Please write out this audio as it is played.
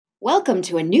Welcome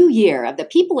to a new year of the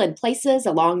People and Places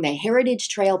Along the Heritage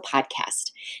Trail podcast.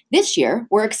 This year,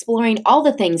 we're exploring all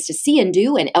the things to see and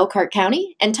do in Elkhart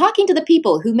County and talking to the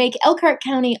people who make Elkhart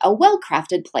County a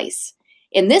well-crafted place.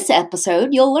 In this episode,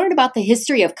 you'll learn about the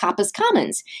history of Coppice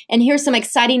Commons and hear some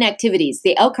exciting activities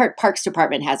the Elkhart Parks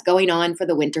Department has going on for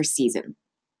the winter season.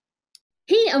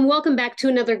 Hey, and welcome back to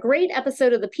another great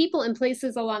episode of the People and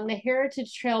Places Along the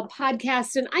Heritage Trail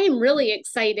podcast. And I am really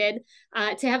excited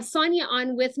to have Sonia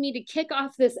on with me to kick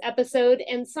off this episode.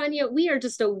 And Sonia, we are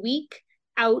just a week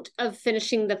out of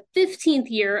finishing the 15th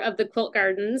year of the Quilt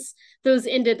Gardens. Those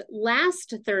ended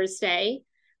last Thursday,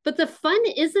 but the fun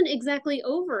isn't exactly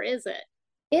over, is it?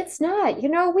 It's not.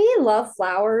 We love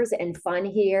flowers and fun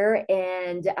here.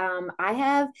 And I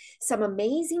have some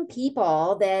amazing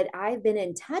people that I've been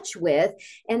in touch with,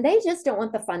 and they just don't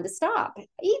want the fun to stop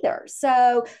either.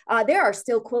 So there are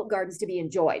still quilt gardens to be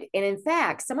enjoyed. And in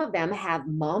fact, some of them have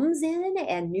mums in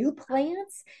and new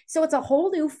plants. So it's a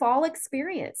whole new fall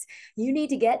experience. You need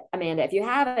to get, Amanda, if you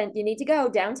haven't, you need to go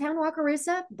downtown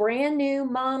Wakarusa, brand new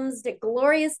mums,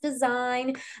 glorious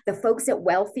design. The folks at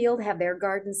Wellfield have their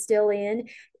gardens still in.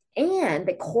 And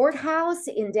the courthouse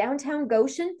in downtown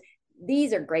Goshen,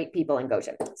 these are great people in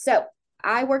Goshen. So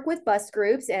I work with bus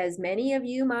groups, as many of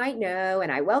you might know,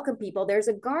 and I welcome people. There's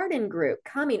a garden group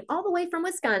coming all the way from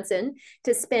Wisconsin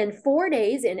to spend 4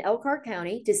 days in Elkhart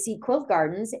County to see quilt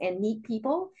gardens and meet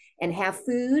people and have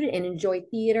food and enjoy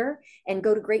theater and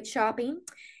go to great shopping.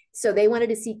 So they wanted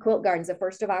to see quilt gardens the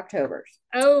 1st of October.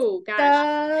 Oh, gosh.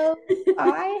 So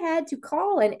I had to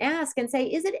call and ask and say,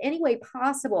 is it any way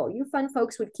possible you fun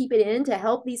folks would keep it in to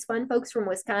help these fun folks from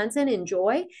Wisconsin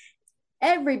enjoy?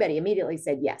 Everybody immediately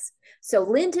said yes. So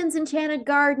Linton's Enchanted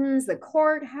Gardens, the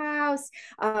courthouse,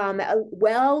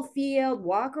 Wellfield,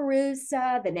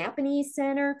 Wakarusa, the Napanee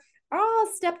Center, all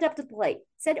stepped up to the plate,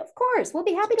 said, of course, we'll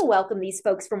be happy to welcome these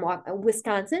folks from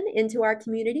Wisconsin into our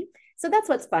community. So that's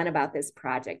what's fun about this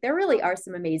project. There really are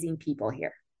some amazing people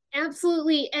here.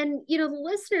 Absolutely. And, the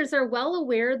listeners are well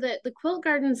aware that the Quilt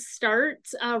Gardens start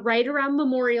right around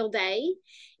Memorial Day.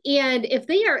 And if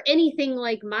they are anything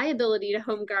like my ability to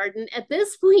home garden, at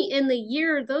this point in the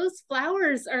year, those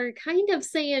flowers are kind of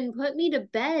saying, put me to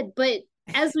bed. But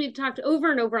as we've talked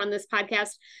over and over on this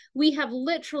podcast, we have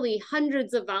literally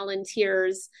hundreds of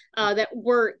volunteers that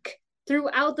work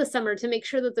throughout the summer to make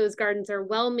sure that those gardens are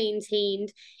well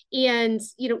maintained. And,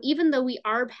 even though we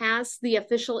are past the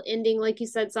official ending, like you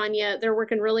said, Sonia, they're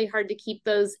working really hard to keep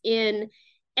those in.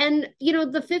 And,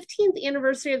 the 15th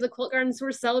anniversary of the Quilt Gardens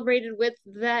were celebrated with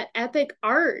that epic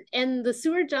art. And the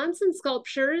Seward Johnson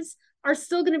sculptures are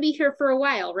still going to be here for a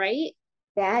while, right?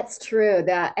 That's true.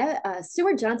 The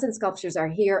Seward Johnson sculptures are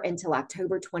here until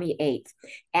October 28th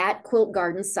at Quilt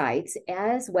Garden sites,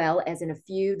 as well as in a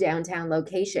few downtown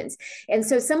locations. And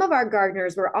so some of our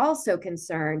gardeners were also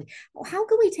concerned, well, how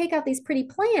can we take out these pretty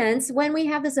plants when we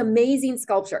have this amazing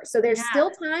sculpture? So there's still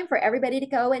time for everybody to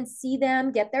go and see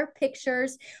them, get their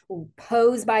pictures,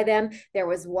 pose by them. There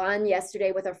was one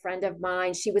yesterday with a friend of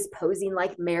mine. She was posing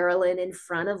like Marilyn in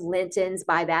front of Linton's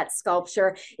by that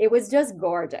sculpture. It was just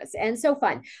gorgeous and so fun.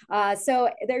 So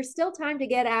there's still time to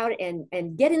get out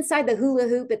and get inside the hula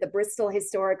hoop at the Bristol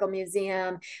Historical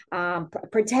Museum,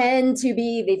 pretend to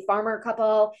be the farmer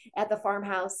couple at the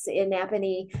farmhouse in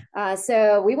Napanee.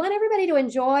 So we want everybody to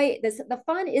enjoy this. The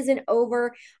fun isn't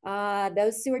over.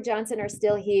 Those Seward Johnson are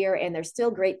still here, and there's still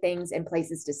great things and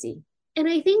places to see. And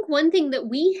I think one thing that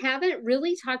we haven't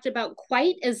really talked about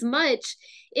quite as much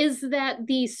is that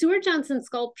the Seward Johnson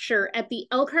sculpture at the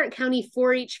Elkhart County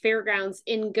 4-H Fairgrounds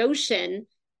in Goshen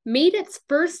made its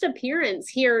first appearance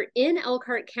here in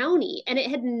Elkhart County, and it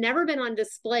had never been on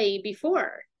display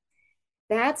before.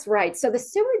 That's right. So the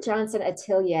Seward Johnson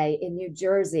Atelier in New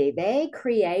Jersey, they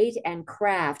create and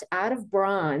craft out of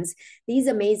bronze these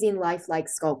amazing lifelike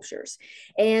sculptures.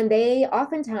 And they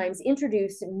oftentimes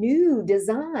introduce new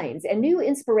designs and new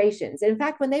inspirations. In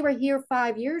fact, when they were here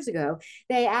 5 years ago,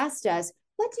 they asked us,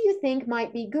 what do you think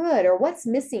might be good, or what's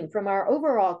missing from our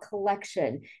overall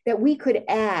collection that we could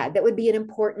add that would be an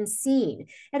important scene?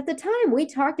 And at the time, we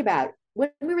talked about, when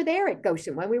we were there at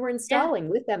Goshen, when we were installing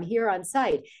with them here on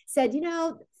site, said,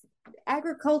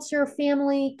 agriculture,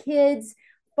 family, kids,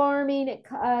 farming,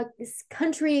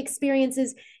 country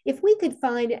experiences, if we could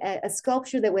find a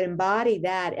sculpture that would embody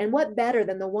that, and what better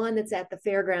than the one that's at the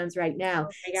fairgrounds right now.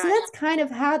 So that's kind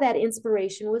of how that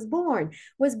inspiration was born,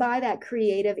 was by that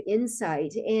creative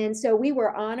insight. And so we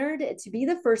were honored to be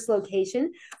the first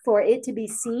location for it to be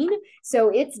seen.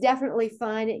 So it's definitely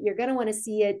fun. You're going to want to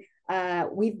see it.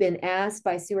 We've been asked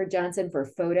by Seward Johnson for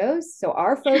photos. So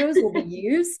our photos will be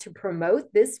used to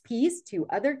promote this piece to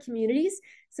other communities.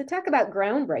 So talk about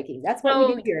groundbreaking. That's what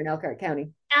we do here in Elkhart County.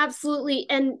 Absolutely.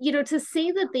 And, to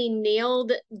say that they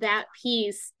nailed that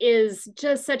piece is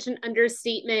just such an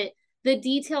understatement. The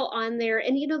detail on there,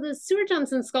 and, the Seward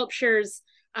Johnson sculptures,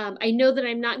 I know that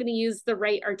I'm not going to use the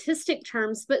right artistic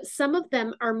terms, but some of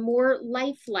them are more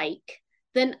lifelike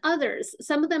than others.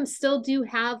 Some of them still do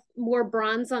have more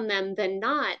bronze on them than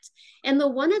not. And the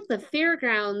one at the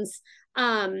fairgrounds,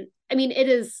 it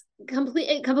is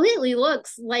it completely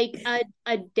looks like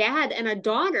a dad and a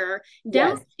daughter,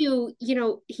 down to,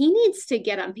 he needs to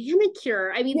get a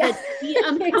manicure. The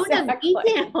amount of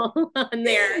detail on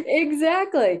there.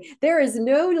 Exactly. There is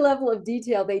no level of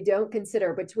detail they don't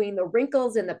consider, between the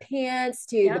wrinkles in the pants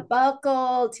to the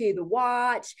buckle to the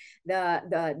watch,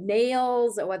 the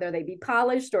nails, whether they be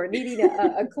polished or needing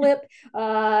a clip,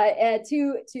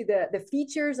 to the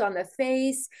features on the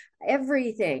face.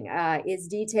 Everything is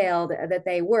detailed that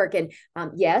they work. And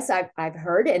yes, I've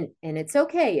heard, and it's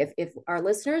okay if our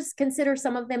listeners consider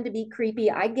some of them to be creepy.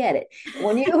 I get it.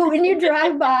 When you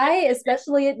drive by,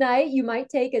 especially at night, you might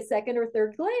take a second or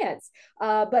third glance.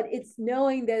 But it's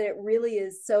knowing that it really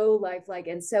is so lifelike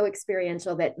and so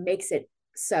experiential that makes it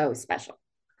so special.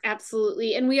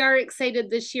 Absolutely. And we are excited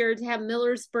this year to have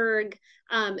Millersburg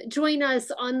join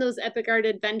us on those Epic Art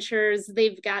Adventures.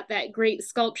 They've got that great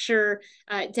sculpture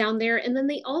down there. And then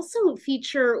they also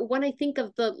feature one, I think,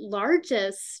 of the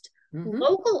largest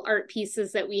local art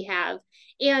pieces that we have.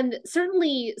 And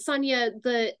certainly, Sonia,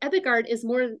 the Epic Art is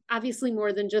obviously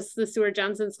more than just the Seward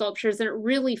Johnson sculptures, and it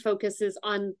really focuses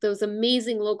on those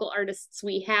amazing local artists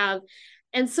we have.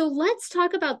 And so let's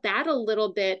talk about that a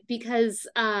little bit, because,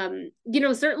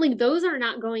 certainly those are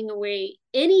not going away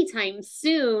anytime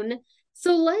soon.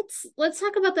 So let's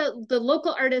talk about the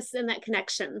local artists and that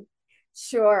connection.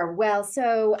 Sure. Well,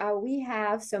 so we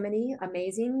have so many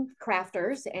amazing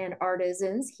crafters and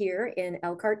artisans here in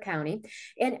Elkhart County.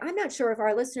 And I'm not sure if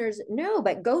our listeners know,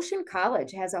 but Goshen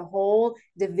College has a whole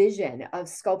division of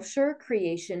sculpture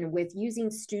creation with using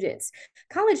students,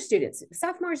 college students,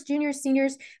 sophomores, juniors,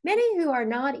 seniors, many who are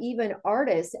not even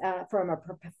artists from a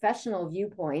professional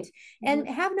viewpoint, and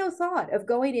have no thought of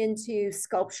going into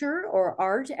sculpture or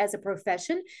art as a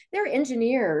profession. They're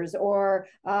engineers or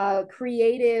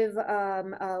creative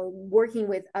working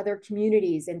with other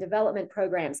communities and development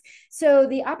programs. So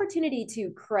the opportunity to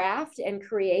craft and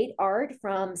create art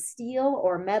from steel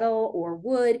or metal or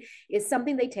wood is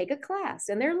something they take a class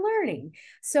and they're learning.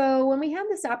 So when we have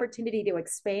this opportunity to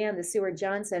expand the Seward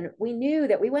Johnson, we knew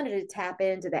that we wanted to tap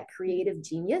into that creative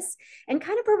genius and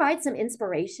kind of provide some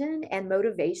inspiration and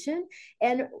motivation,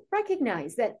 and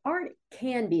recognize that art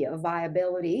can be a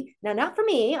viability. Now, not for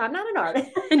me, I'm not an artist.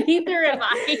 Neither am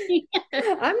I.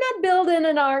 I'm not building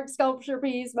an art sculpture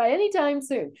piece by any time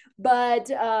soon, but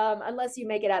unless you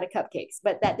make it out of cupcakes,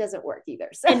 but that doesn't work either.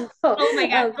 So, oh my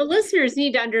God, the listeners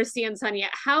need to understand, Sonia,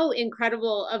 how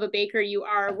incredible of a baker you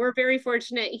are. We're very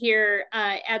fortunate here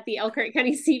at the Elkhart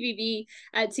County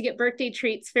CVB to get birthday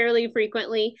treats fairly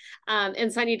frequently.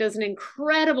 And Sonia does an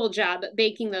incredible job at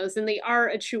baking those, and they are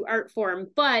a true art form,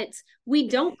 but we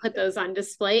don't put those on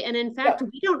display. And in fact,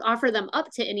 we don't offer them up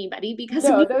to anybody because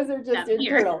those are just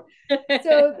internal.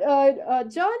 So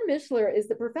John Mishler is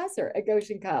the professor at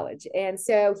Goshen College. And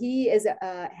so he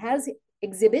has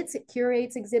exhibits,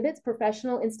 curates exhibits,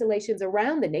 professional installations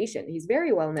around the nation. He's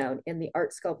very well known in the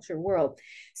art sculpture world.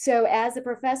 So as a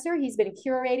professor, he's been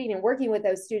curating and working with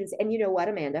those students. And you know what,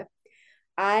 Amanda?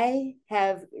 I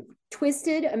have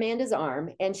twisted Amanda's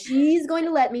arm, and she's going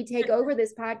to let me take over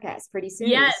this podcast pretty soon.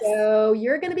 Yes. So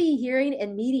you're going to be hearing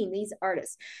and meeting these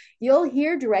artists. You'll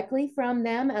hear directly from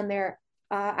them and their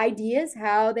ideas,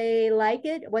 how they like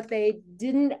it, what they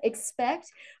didn't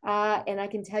expect. And I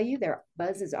can tell you their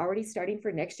buzz is already starting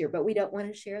for next year, but we don't want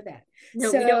to share that.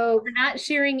 No, we're not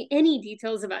sharing any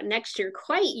details about next year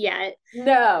quite yet.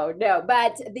 No,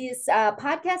 but this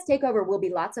podcast takeover will be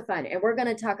lots of fun. And we're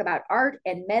going to talk about art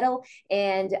and metal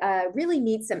and really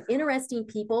meet some interesting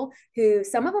people who,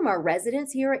 some of them are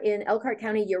residents here in Elkhart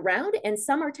County year round, and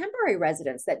some are temporary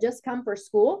residents that just come for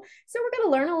school. So we're going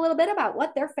to learn a little bit about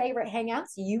what their favorite hangouts.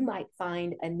 You might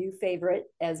find a new favorite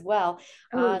as well.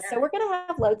 So we're going to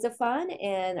have loads of fun.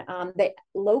 And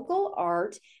the local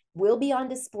art will be on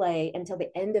display until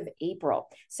the end of April.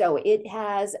 So it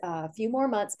has a few more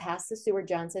months past the Seward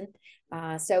Johnson.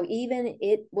 So even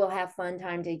it will have fun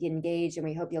time to engage, and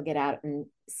we hope you'll get out and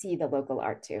see the local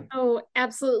art too. Oh,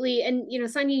 absolutely. And,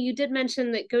 Sonia, you did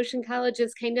mention that Goshen College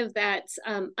is kind of that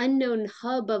unknown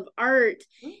hub of art.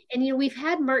 And, we've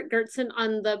had Mark Gertson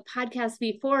on the podcast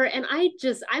before, and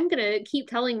I'm going to keep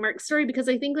telling Mark's story because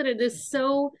I think that it is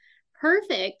so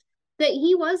perfect that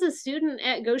he was a student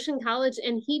at Goshen College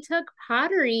and he took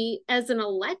pottery as an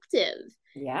elective.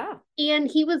 Yeah. And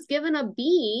he was given a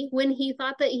B when he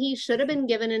thought that he should have been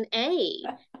given an A.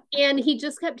 And he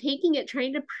just kept taking it,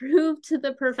 trying to prove to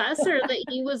the professor that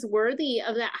he was worthy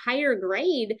of that higher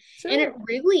grade. Sure. And it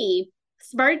really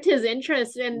sparked his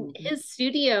interest, and his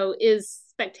studio is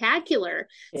spectacular.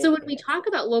 So when we talk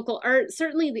about local art,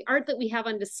 certainly the art that we have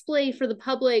on display for the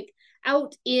public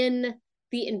out in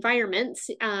the environment,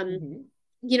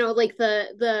 like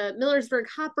the Millersburg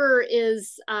Hopper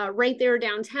is right there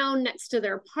downtown next to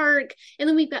their park. And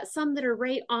then we've got some that are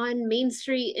right on Main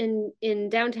Street in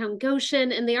downtown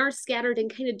Goshen, and they are scattered in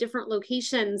kind of different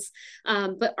locations.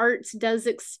 But art does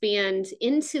expand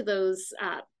into those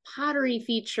pottery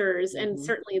features and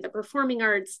certainly the performing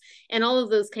arts and all of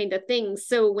those kind of things.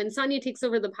 So when Sonia takes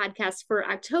over the podcast for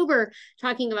October,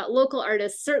 talking about local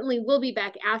artists, certainly we'll be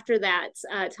back after that,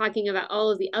 talking about all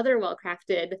of the other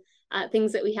well-crafted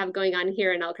things that we have going on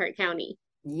here in Elkhart County.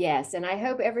 Yes. And I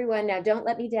hope everyone, now don't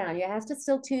let me down. You have to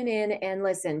still tune in and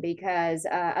listen, because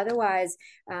otherwise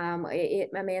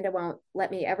Amanda won't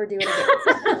let me ever do it again.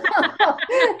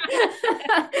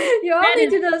 You all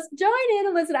need to just join in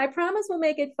and listen. I promise we'll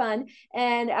make it fun.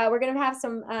 And we're going to have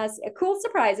some cool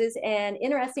surprises and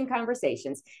interesting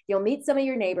conversations. You'll meet some of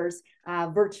your neighbors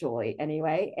virtually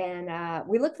anyway. And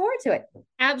we look forward to it.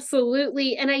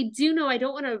 Absolutely. And I do know I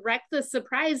don't want to wreck the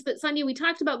surprise, but Sonia, we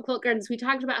talked about quilt gardens. We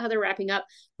talked about how they're wrapping up.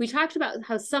 We talked about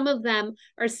how some of them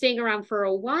are staying around for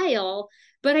a while,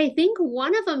 but I think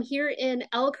one of them here in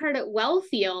Elkhart at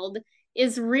Wellfield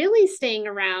is really staying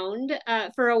around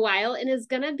for a while and is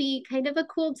going to be kind of a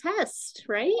cool test,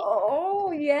 right?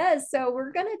 Oh, yes. So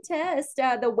we're going to test.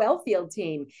 The Wellfield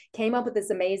team came up with this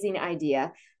amazing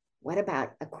idea. What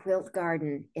about a quilt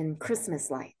garden in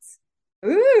Christmas lights?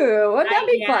 Ooh, wouldn't that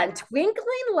be fun?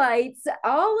 Twinkling lights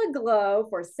all aglow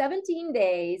for 17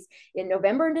 days in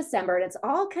November and December. And it's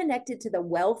all connected to the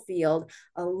Wellfield,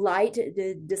 a light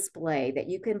display that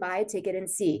you can buy a ticket and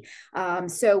see.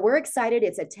 So we're excited.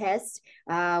 It's a test.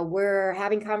 We're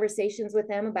having conversations with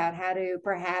them about how to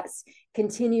perhaps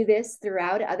continue this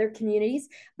throughout other communities,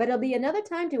 but it'll be another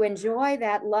time to enjoy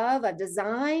that love of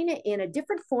design in a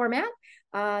different format.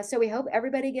 So we hope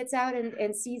everybody gets out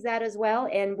and sees that as well.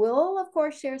 And we'll, of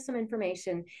course, share some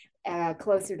information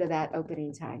closer to that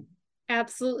opening time.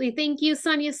 Absolutely. Thank you,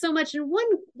 Sonia, so much. And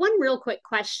one real quick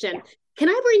question. Yeah. Can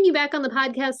I bring you back on the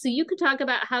podcast so you could talk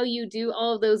about how you do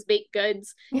all of those baked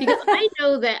goods? Because I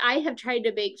know that I have tried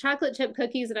to bake chocolate chip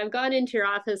cookies and I've gone into your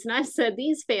office and I've said,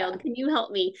 these failed. Can you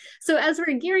help me? So as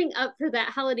we're gearing up for that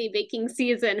holiday baking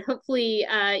season, hopefully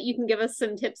you can give us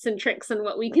some tips and tricks on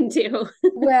what we can do.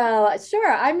 Well,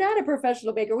 sure. I'm not a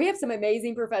professional baker. We have some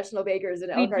amazing professional bakers in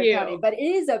Elkhart County, but it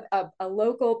is a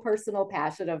local personal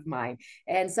passion of mine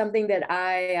and something that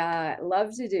I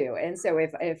love to do. And so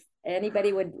if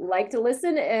anybody would like to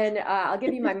listen, and I'll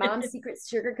give you my mom's secret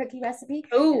sugar cookie recipe.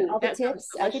 Oh, all the tips.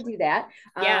 I could do that.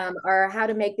 Yeah. Or how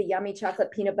to make the yummy chocolate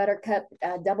peanut butter cup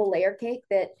double layer cake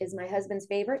that is my husband's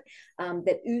favorite,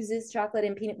 that oozes chocolate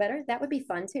and peanut butter. That would be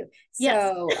fun too.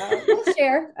 So we'll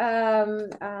share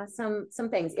some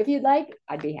things. If you'd like,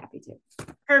 I'd be happy to.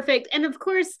 Perfect. And of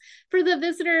course, for the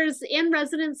visitors and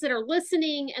residents that are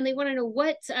listening and they want to know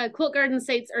what quilt garden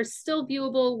sites are still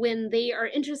viewable when they are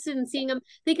interested in seeing them,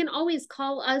 they can always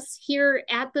call us here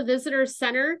at the Visitor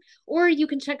Center, or you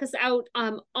can check us out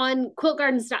on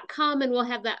quiltgardens.com and we'll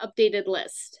have that updated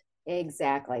list.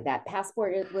 Exactly. That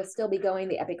passport will still be going.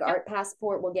 The Epic Art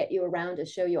Passport will get you around to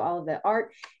show you all of the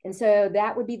art. And so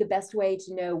that would be the best way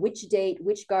to know which date,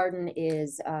 which garden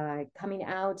is coming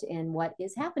out and what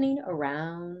is happening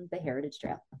around the Heritage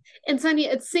Trail. And Sonia,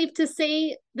 it's safe to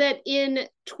say that in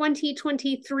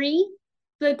 2023,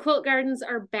 the quilt gardens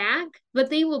are back,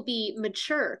 but they will be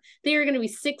mature. They are going to be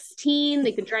 16.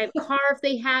 They could drive a car if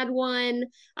they had one.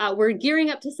 We're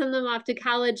gearing up to send them off to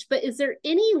college. But is there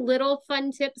any little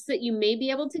fun tips that you may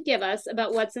be able to give us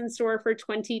about what's in store for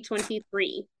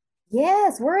 2023?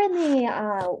 Yes, we're in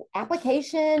the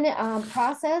application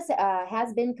process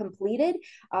has been completed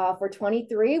for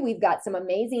 23. We've got some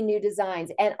amazing new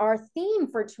designs, and our theme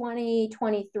for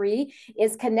 2023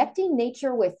 is connecting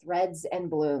nature with threads and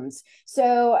blooms.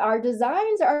 So our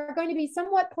designs are going to be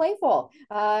somewhat playful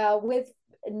with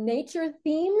nature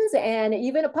themes and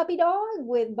even a puppy dog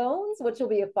with bones, which will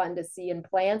be fun to see in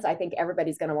plants. I think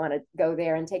everybody's going to want to go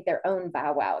there and take their own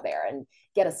bow wow there and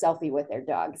get a selfie with their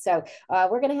dog. So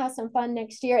we're going to have some fun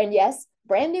next year. And yes,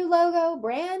 brand new logo,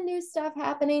 brand new stuff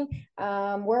happening.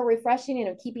 We're refreshing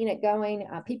and keeping it going.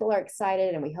 People are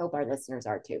excited, and we hope our listeners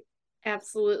are too.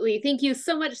 Absolutely. Thank you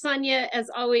so much, Sonia. As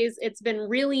always, it's been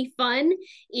really fun,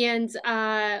 and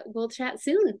we'll chat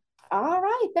soon. All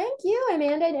right. Thank you,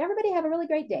 Amanda. And everybody have a really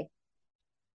great day.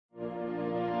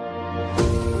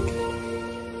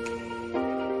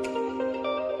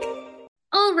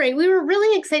 All right, we were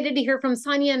really excited to hear from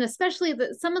Sonia, and especially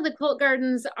that some of the quilt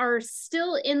gardens are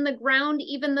still in the ground,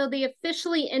 even though they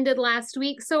officially ended last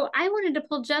week. So I wanted to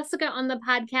pull Jessica on the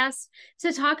podcast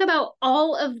to talk about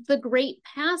all of the great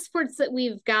passports that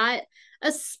we've got,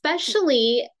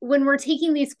 especially when we're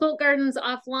taking these quilt gardens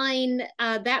offline.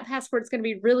 That passport's going to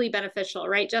be really beneficial,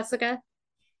 right, Jessica?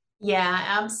 Yeah,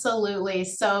 absolutely.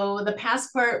 So the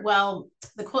passport, well,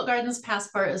 the Quilt Gardens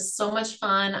passport is so much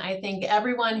fun. I think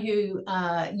everyone who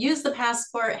used the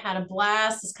passport had a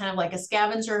blast. It's kind of like a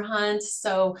scavenger hunt.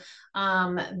 So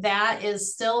that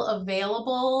is still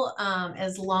available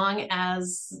as long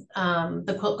as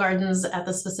the Quilt Gardens at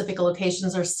the specific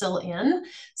locations are still in.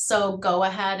 So go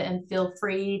ahead and feel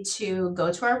free to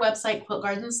go to our website,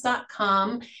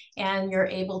 quiltgardens.com, and you're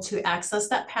able to access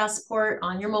that passport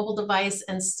on your mobile device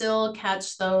and still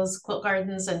catch those quilt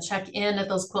gardens and check in at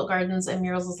those quilt gardens and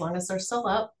murals as long as they're still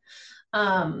up.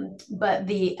 But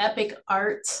the Epic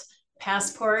Art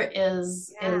passport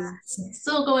is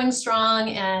still going strong,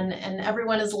 and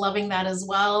everyone is loving that as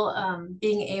well.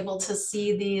 Being able to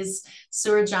see these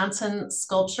Seward Johnson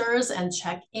sculptures and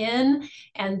check in,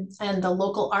 and the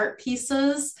local art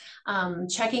pieces,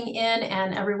 checking in,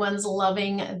 and everyone's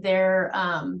loving their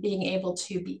being able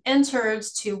to be entered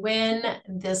to win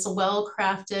this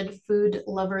well-crafted Food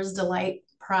Lovers Delight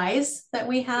prize that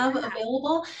we have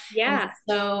available. Yeah. And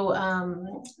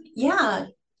so yeah.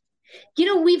 You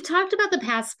know, we've talked about the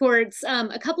passports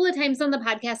a couple of times on the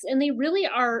podcast, and they really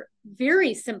are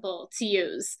very simple to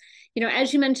use. You know,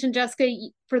 as you mentioned, Jessica,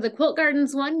 for the Quilt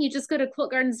Gardens one, you just go to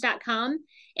quiltgardens.com.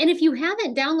 And if you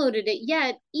haven't downloaded it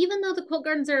yet, even though the Quilt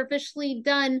Gardens are officially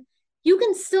done, you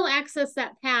can still access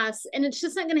that pass. And it's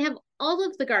just not going to have all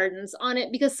of the gardens on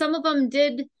it, because some of them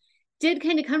did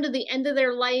kind of come to the end of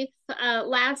their life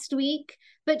last week.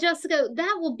 But Jessica,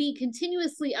 that will be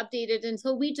continuously updated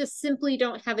until we just simply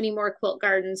don't have any more quilt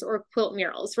gardens or quilt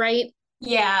murals, right?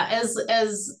 Yeah, as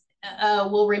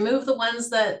we'll remove the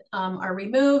ones that are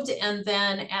removed, and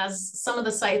then as some of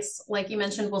the sites, like you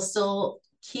mentioned, will still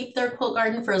keep their quilt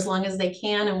garden for as long as they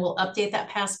can, and we'll update that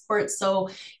passport so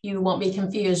you won't be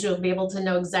confused. You'll be able to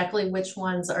know exactly which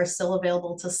ones are still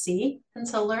available to see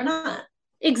until they're not.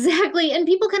 Exactly. And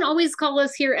people can always call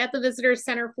us here at the Visitor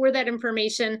Center for that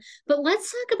information. But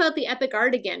let's talk about the Epic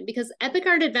Art again, because Epic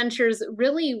Art Adventures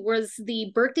really was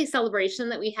the birthday celebration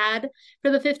that we had for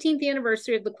the 15th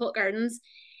anniversary of the Quilt Gardens.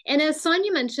 And as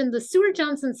Sonia mentioned, the Seward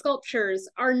Johnson sculptures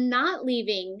are not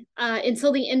leaving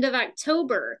until the end of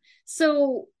October.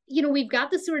 So, you know, we've got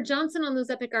the Seward Johnson on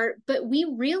those Epic Art, but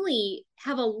we really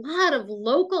have a lot of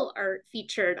local art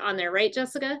featured on there, right,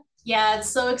 Jessica? Yeah, it's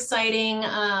so exciting.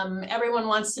 Everyone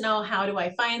wants to know, how do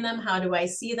I find them? How do I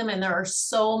see them? And there are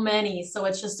so many. So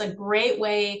it's just a great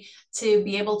way to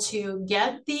be able to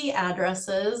get the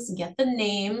addresses, get the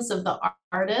names of the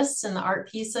artists and the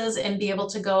art pieces, and be able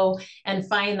to go and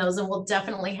find those. And we'll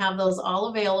definitely have those all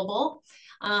available.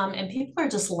 And people are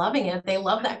just loving it. They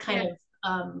love that kind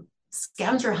of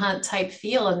scavenger hunt type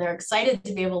feel, and they're excited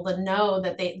to be able to know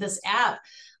that this app,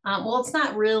 well, it's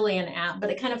not really an app, but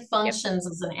it kind of functions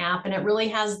as an app, and it really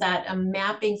has that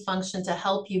mapping function to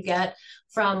help you get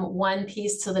from one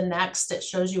piece to the next. It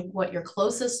shows you what you're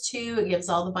closest to. It gives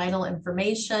all the vital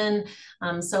information.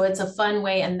 So it's a fun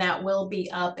way, and that will be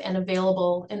up and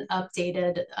available and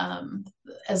updated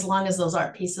as long as those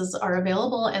art pieces are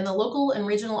available. And the local and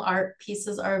regional art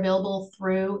pieces are available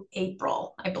through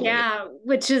April, I believe. Yeah,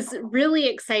 which is really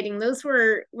exciting. Those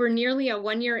were nearly a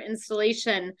 1-year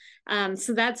installation.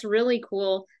 So that's really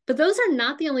cool. But those are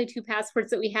not the only two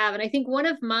passports that we have. And I think one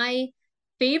of my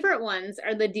favorite ones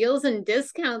are the Deals and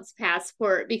Discounts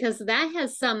passport, because that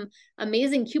has some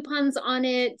amazing coupons on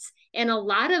it and a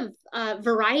lot of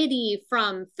variety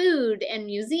from food and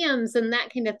museums and that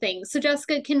kind of thing. So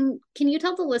Jessica, can you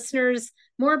tell the listeners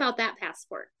more about that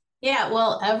passport? Yeah,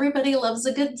 well, everybody loves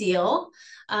a good deal,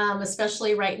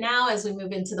 especially right now as we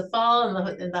move into the fall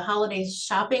and the holiday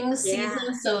shopping Yeah.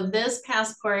 season. So this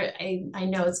passport, I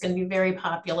know it's going to be very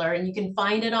popular, and you can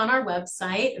find it on our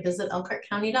website. Visit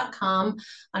elkhartcounty.com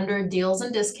under deals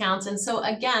and discounts. And so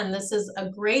again, this is a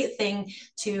great thing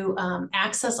to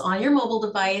access on your mobile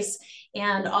device.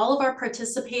 And all of our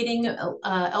participating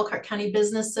Elkhart County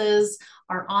businesses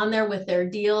are on there with their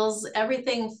deals,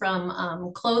 everything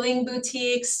from clothing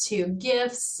boutiques to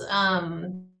gifts.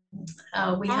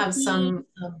 We have some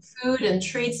food and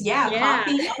treats. Yeah, Yeah.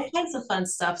 coffee, all kinds of fun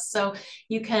stuff. So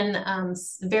you can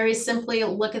very simply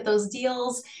look at those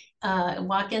deals,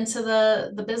 walk into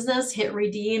the business, hit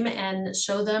redeem, and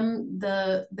show them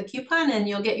the coupon, and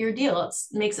you'll get your deal. It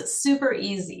makes it super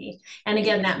easy. And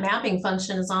again, that mapping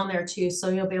function is on there too, so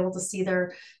you'll be able to see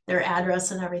their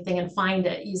address and everything and find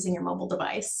it using your mobile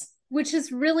device. Which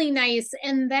is really nice.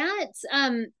 And that,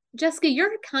 Jessica,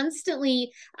 you're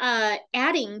constantly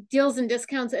adding deals and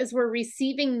discounts as we're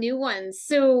receiving new ones.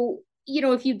 So,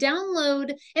 if you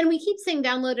download, and we keep saying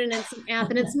download an instant app,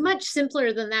 and it's much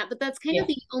simpler than that, but that's kind of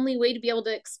the only way to be able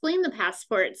to explain the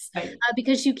passports, Right.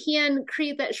 Because you can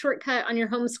create that shortcut on your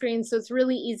home screen. So it's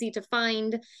really easy to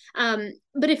find.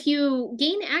 But if you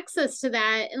gain access to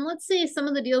that, and let's say some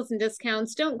of the deals and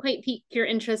discounts don't quite pique your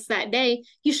interest that day,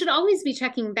 you should always be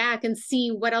checking back and see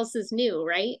what else is new,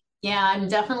 right? Yeah, I'm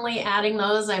definitely adding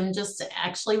those. I'm just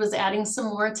actually was adding some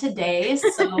more today.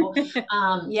 So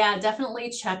yeah, definitely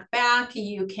check back.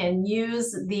 You can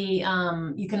use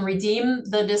you can redeem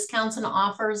the discounts and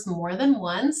offers more than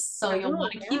once. So you'll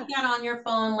want to keep that on your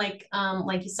phone. Like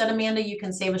you said, Amanda, you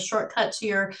can save a shortcut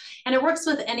to and it works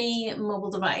with any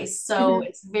mobile device. So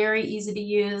it's very easy to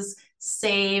use,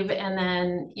 save, and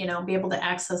then, be able to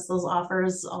access those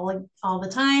offers all the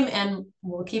time. And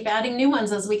we'll keep adding new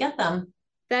ones as we get them.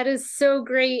 That is so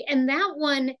great. And that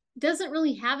one doesn't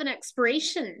really have an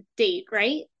expiration date,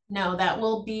 right? No, that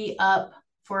will be up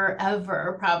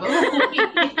forever, probably.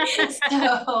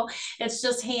 So it's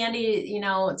just handy,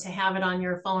 to have it on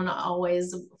your phone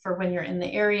always for when you're in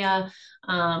the area.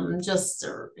 Just,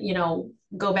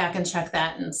 go back and check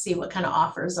that and see what kind of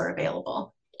offers are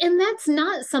available. And that's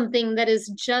not something that is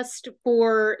just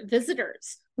for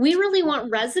visitors. We really want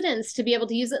residents to be able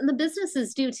to use it, and the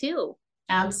businesses do too.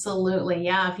 Absolutely.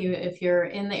 Yeah. If you're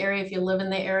in the area, if you live in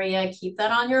the area, keep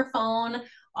that on your phone.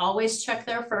 Always check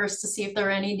there first to see if there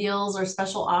are any deals or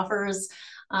special offers.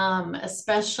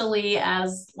 Especially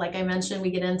as, like I mentioned,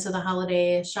 we get into the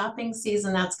holiday shopping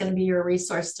season. That's going to be your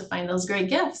resource to find those great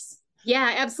gifts.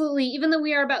 Yeah, absolutely. Even though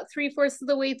we are about 3/4 of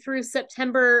the way through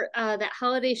September, that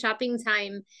holiday shopping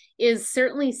time is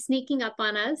certainly sneaking up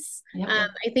on us. Yep.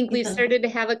 I think we've started to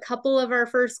have a couple of our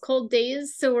first cold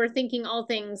days. So we're thinking all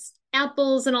things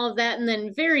apples and all of that. And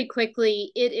then very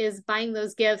quickly, it is buying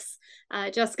those gifts,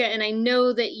 Jessica. And I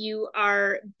know that you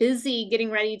are busy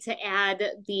getting ready to add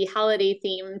the holiday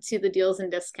theme to the deals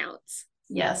and discounts.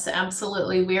 Yes,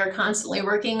 absolutely. We are constantly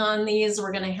working on these.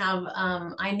 We're going to have,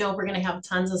 I know we're going to have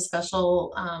tons of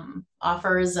special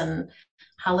offers and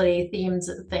holiday themes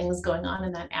things going on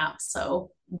in that app.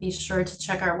 So be sure to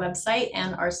check our website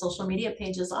and our social media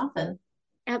pages often.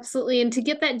 Absolutely. And to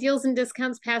get that deals and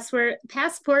discounts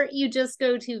passport, you just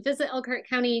go to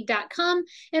visitelkhartcounty.com,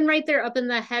 and right there up in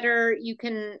the header, you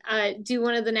can do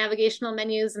one of the navigational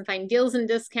menus and find deals and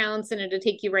discounts, and it'll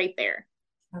take you right there.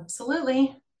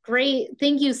 Absolutely. Great.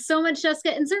 Thank you so much,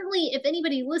 Jessica. And certainly, if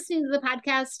anybody listening to the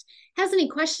podcast has any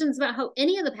questions about how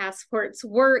any of the passports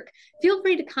work, feel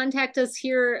free to contact us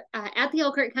here at the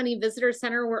Elkhart County Visitor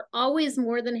Center. We're always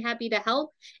more than happy to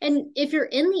help. And if you're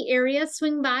in the area,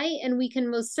 swing by and we can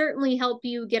most certainly help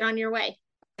you get on your way.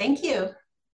 Thank you.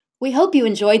 We hope you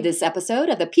enjoyed this episode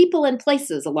of the People and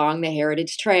Places Along the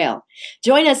Heritage Trail.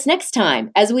 Join us next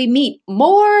time as we meet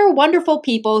more wonderful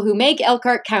people who make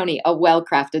Elkhart County a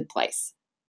well-crafted place.